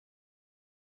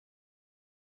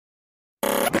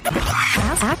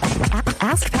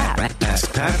AskPat.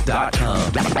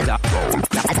 AskPat.com.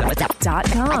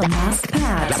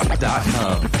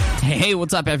 AskPat.com. Hey,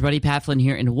 what's up, everybody? Pat Flynn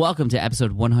here, and welcome to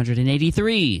episode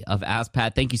 183 of Ask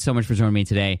Pat. Thank you so much for joining me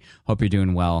today. Hope you're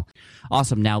doing well.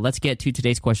 Awesome. Now, let's get to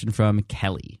today's question from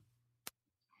Kelly.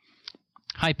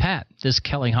 Hi, Pat. This is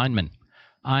Kelly Heineman.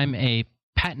 I'm a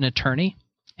patent attorney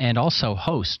and also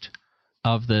host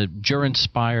of the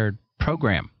Jur-Inspired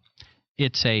program.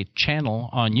 It's a channel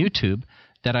on YouTube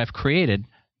that I've created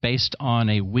based on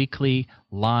a weekly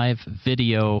live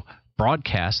video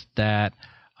broadcast that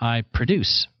I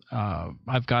produce.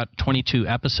 I've got 22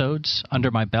 episodes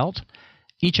under my belt.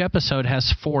 Each episode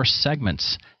has 4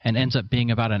 segments and ends up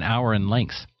being about an hour in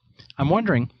length. I'm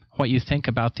wondering what you think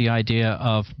about the idea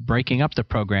of breaking up the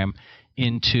program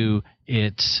into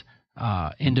its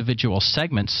individual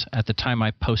segments at the time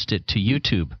I post it to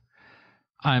YouTube.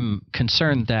 I'm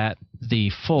concerned that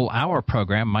the full hour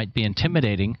program might be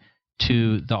intimidating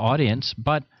to the audience,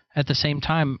 but at the same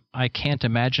time, I can't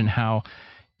imagine how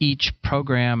each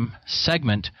program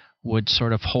segment would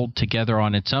sort of hold together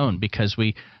on its own, because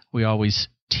we always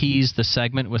tease the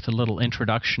segment with a little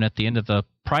introduction at the end of the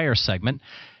prior segment,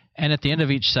 and at the end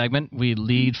of each segment, we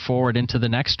lead forward into the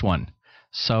next one.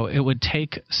 So it would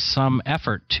take some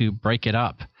effort to break it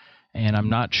up, and I'm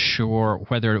not sure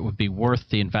whether it would be worth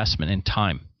the investment in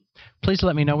time. Please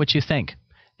let me know what you think,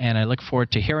 and I look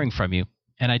forward to hearing from you.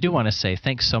 And I do want to say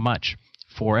thanks so much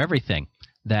for everything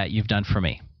that you've done for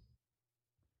me.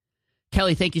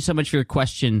 Kelly, thank you so much for your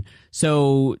question.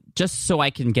 So just so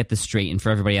I can get this straight, and for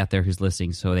everybody out there who's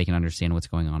listening so they can understand what's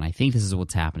going on, I think this is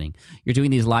what's happening. You're doing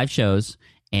these live shows,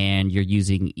 and you're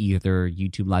using either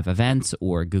YouTube Live Events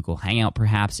or Google Hangout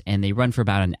perhaps, and they run for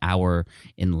about an hour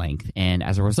in length. And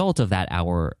as a result of that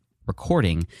hour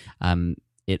recording,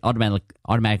 it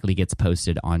automatically gets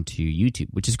posted onto YouTube,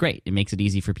 which is great. It makes it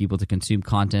easy for people to consume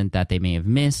content that they may have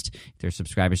missed. If they're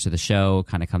subscribers to the show,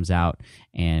 kind of comes out,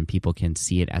 and people can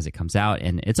see it as it comes out,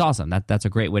 and it's awesome. That's a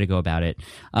great way to go about it.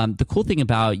 The cool thing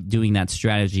about doing that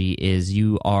strategy is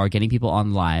you are getting people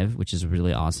on live, which is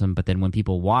really awesome, but then when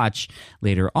people watch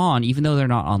later on, even though they're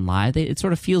not on live, it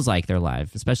sort of feels like they're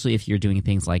live, especially if you're doing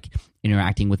things like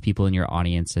interacting with people in your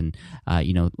audience, and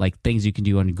like things you can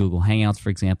do on Google Hangouts, for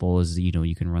example, is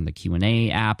you can run the Q&A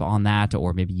app on that,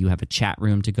 or maybe you have a chat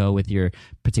room to go with your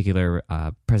particular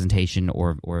presentation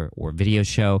or video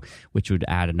show, which would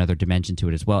add another dimension to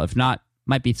it as well. If not,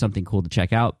 might be something cool to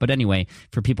check out. But anyway,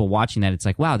 for people watching that, it's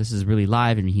like, wow, this is really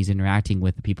live, and he's interacting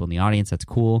with the people in the audience. That's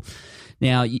cool.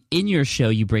 Now, in your show,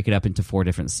 you break it up into 4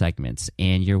 different segments,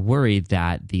 and you're worried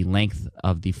that the length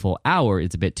of the full hour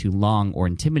is a bit too long or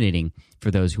intimidating for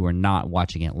those who are not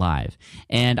watching it live.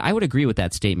 And I would agree with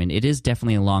that statement. It is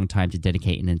definitely a long time to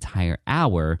dedicate an entire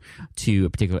hour to a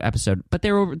particular episode, but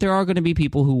there are going to be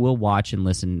people who will watch and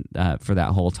listen for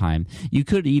that whole time. You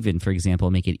could even, for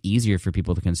example, make it easier for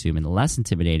people to consume and less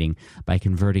intimidating by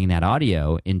converting that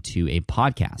audio into a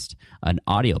podcast, an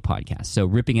audio podcast. So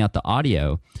ripping out the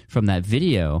audio from that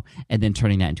video and then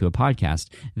turning that into a podcast,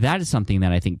 that is something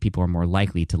that I think people are more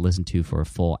likely to listen to for a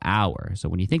full hour. So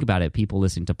when you think about it, people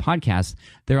listening to podcasts,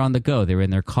 they're on the go, they're in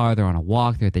their car, they're on a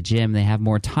walk, they're at the gym, they have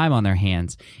more time on their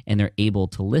hands, and they're able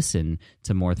to listen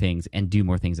to more things and do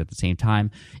more things at the same time.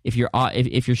 If your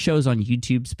show's on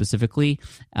YouTube specifically,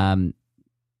 and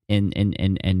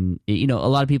a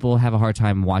lot of people have a hard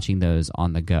time watching those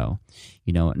on the go.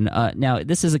 Now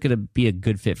this isn't going to be a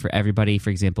good fit for everybody. For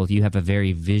example, if you have a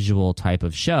very visual type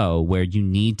of show where you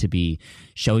need to be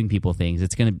showing people things,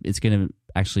 it's going to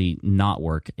actually not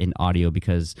work in audio,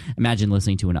 because imagine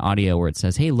listening to an audio where it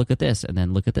says, hey, look at this, and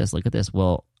then look at this.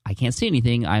 Well, I can't see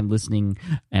anything. I'm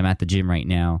at the gym right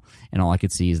now, and all I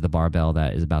could see is the barbell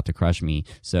that is about to crush me.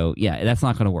 So yeah, that's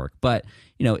not going to work. But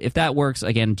if that works,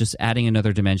 again, just adding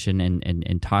another dimension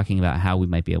and talking about how we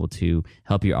might be able to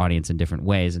help your audience in different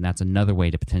ways, and that's another way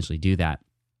to potentially do that.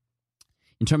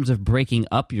 In terms of breaking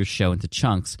up your show into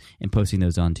chunks and posting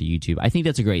those onto YouTube, I think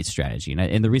that's a great strategy.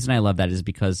 And the reason I love that is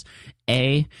because,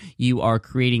 A, you are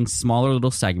creating smaller little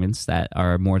segments that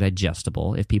are more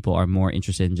digestible. If people are more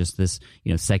interested in just this,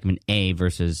 segment A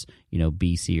versus,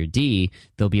 B, C, or D,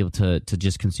 they'll be able to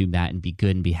just consume that and be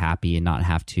good and be happy and not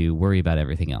have to worry about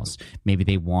everything else. Maybe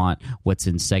they want what's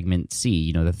in segment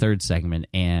C, the third segment,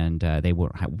 and they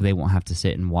won't have to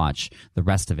sit and watch the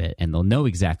rest of it, and they'll know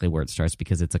exactly where it starts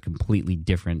because it's a completely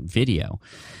different video.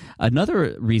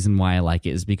 Another reason why I like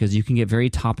it is because you can get very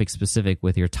topic specific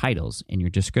with your titles and your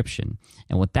description.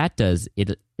 And what that does,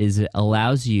 it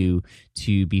allows you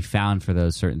to be found for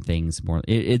those certain things more.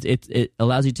 It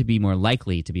allows you to be more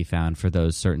likely to be found for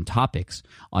those certain topics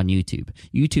on YouTube.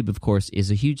 YouTube, of course,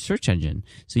 is a huge search engine.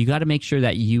 So you got to make sure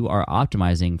that you are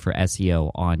optimizing for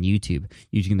SEO on YouTube,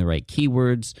 using the right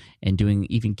keywords and doing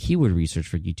even keyword research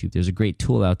for YouTube. There's a great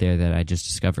tool out there that I just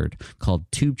discovered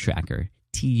called Tube Tracker,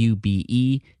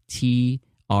 TUBETRACKR,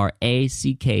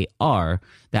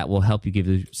 that will help you give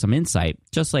you some insight,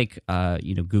 just like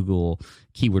Google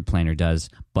Keyword Planner does,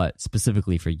 but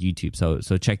specifically for YouTube.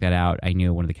 So check that out. I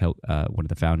knew one of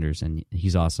the founders, and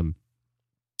he's awesome.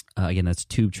 Again, that's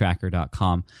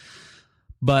tubetracker.com.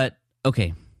 But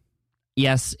okay,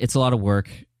 yes, it's a lot of work,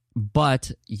 but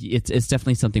it's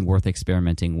definitely something worth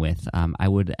experimenting with. I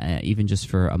would even just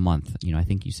for a month. I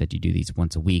think you said you do these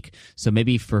once a week, so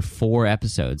maybe for 4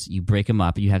 episodes, you break them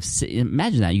up. You have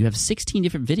imagine that you have 16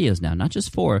 different videos now, not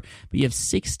just 4, but you have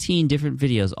 16 different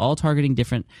videos, all targeting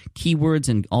different keywords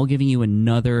and all giving you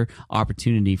another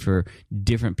opportunity for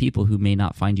different people who may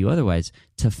not find you otherwise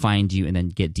to find you and then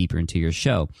get deeper into your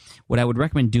show. What I would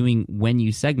recommend doing when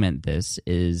you segment this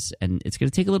is, and it's going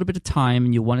to take a little bit of time,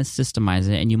 and you'll want to systemize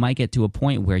it, and you might get to a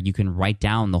point where you can write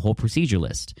down the whole procedure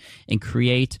list and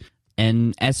create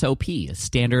an SOP, a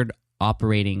standard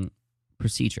operating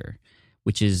procedure,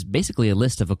 which is basically a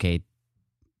list of, okay,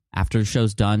 after the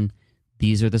show's done,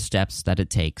 these are the steps that it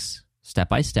takes, step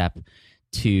by step,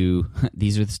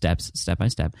 these are the steps, step by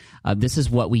step. This is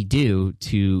what we do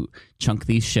to chunk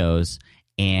these shows.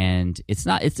 And it's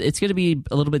going to be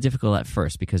a little bit difficult at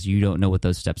first because you don't know what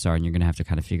those steps are, and you're going to have to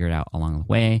kind of figure it out along the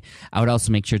way. I would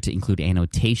also make sure to include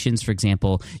annotations. For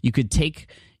example, you could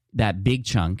take that big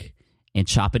chunk and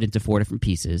chop it into 4 different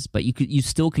pieces, but you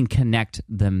still can connect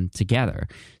them together.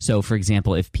 So, for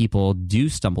example, if people do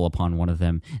stumble upon one of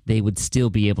them, they would still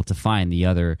be able to find the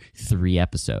other 3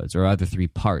 episodes or other 3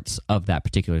 parts of that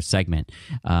particular segment.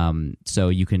 So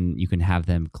you can have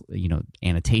them,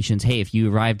 annotations. Hey, if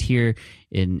you arrived here,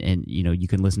 and you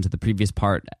can listen to the previous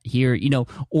part here,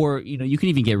 or you can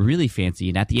even get really fancy.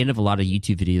 And at the end of a lot of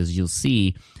YouTube videos, you'll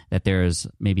see that there's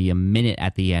maybe a minute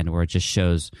at the end where it just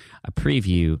shows a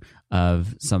preview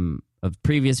of some of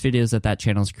previous videos that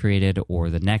channel's created, or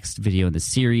the next video in the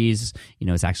series.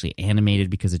 It's actually animated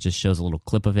because it just shows a little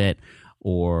clip of it,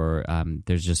 or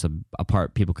there's just a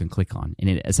part people can click on, and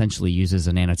it essentially uses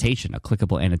an annotation, a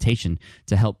clickable annotation,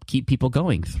 to help keep people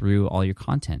going through all your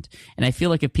content. And I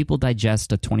feel like if people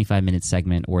digest a 25-minute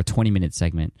segment or a 20-minute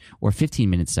segment or a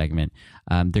 15-minute segment,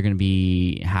 they're going to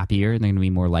be happier, and they're going to be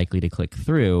more likely to click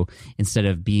through instead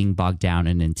of being bogged down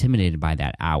and intimidated by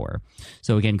that hour.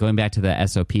 So again, going back to the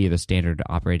SOP, the standard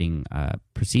operating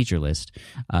procedure list,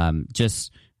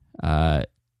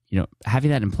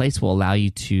 having that in place will allow you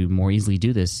to more easily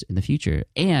do this in the future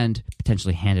and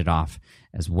potentially hand it off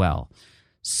as well.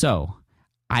 So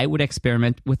I would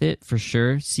experiment with it for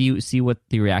sure. See what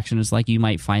the reaction is like. You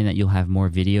might find that you'll have more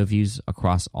video views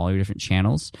across all your different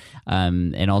channels,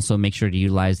 and also make sure to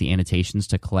utilize the annotations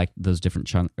to collect those different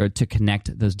chunks, or to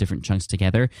connect those different chunks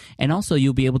together. And also,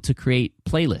 you'll be able to create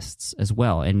playlists as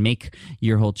well and make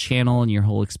your whole channel and your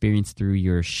whole experience through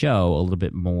your show a little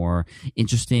bit more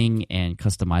interesting and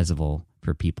customizable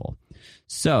for people.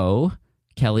 So,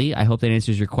 Kelly, I hope that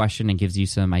answers your question and gives you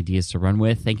some ideas to run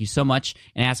with. Thank you so much.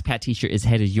 An Ask Pat t-shirt is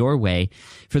headed your way.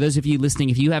 For those of you listening,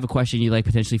 if you have a question you'd like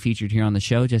potentially featured here on the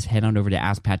show, just head on over to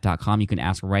askpat.com. You can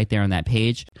ask right there on that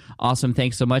page. Awesome.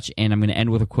 Thanks so much. And I'm going to end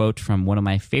with a quote from one of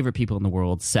my favorite people in the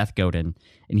world, Seth Godin.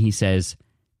 And he says,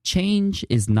 "Change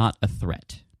is not a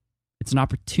threat. It's an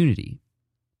opportunity.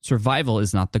 Survival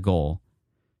is not the goal.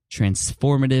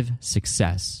 Transformative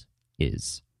success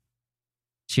is."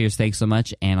 Cheers, thanks so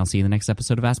much, and I'll see you in the next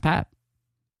episode of Ask Pat.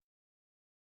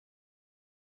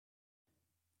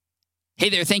 Hey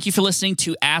there, thank you for listening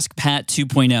to Ask Pat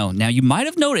 2.0. Now, you might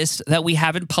have noticed that we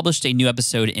haven't published a new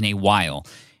episode in a while,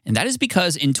 and that is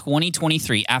because in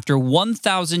 2023, after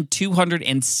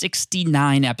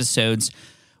 1,269 episodes,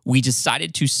 we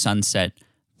decided to sunset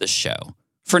the show.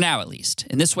 For now, at least.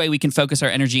 In this way, we can focus our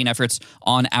energy and efforts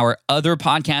on our other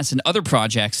podcasts and other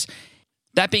projects.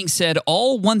 That being said,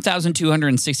 all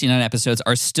 1,269 episodes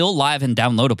are still live and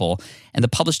downloadable, and the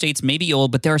published dates may be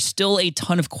old, but there are still a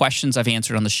ton of questions I've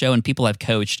answered on the show and people I've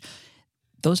coached.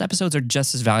 Those episodes are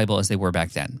just as valuable as they were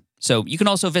back then. So you can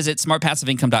also visit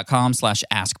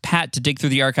smartpassiveincome.com/askpat to dig through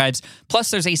the archives. Plus,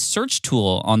 there's a search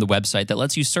tool on the website that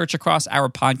lets you search across our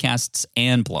podcasts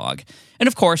and blog. And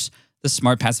of course, The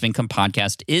Smart Passive Income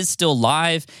podcast is still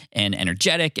live and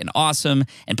energetic and awesome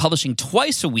and publishing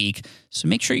twice a week. So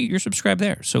make sure you're subscribed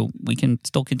there so we can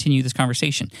still continue this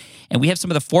conversation. And we have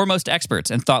some of the foremost experts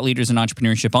and thought leaders in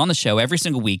entrepreneurship on the show every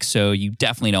single week, so you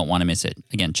definitely don't want to miss it.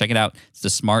 Again, check it out. It's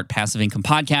the Smart Passive Income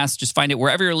podcast. Just find it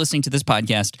wherever you're listening to this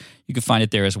podcast. You can find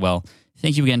it there as well.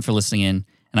 Thank you again for listening in,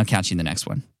 and I'll catch you in the next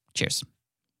one. Cheers.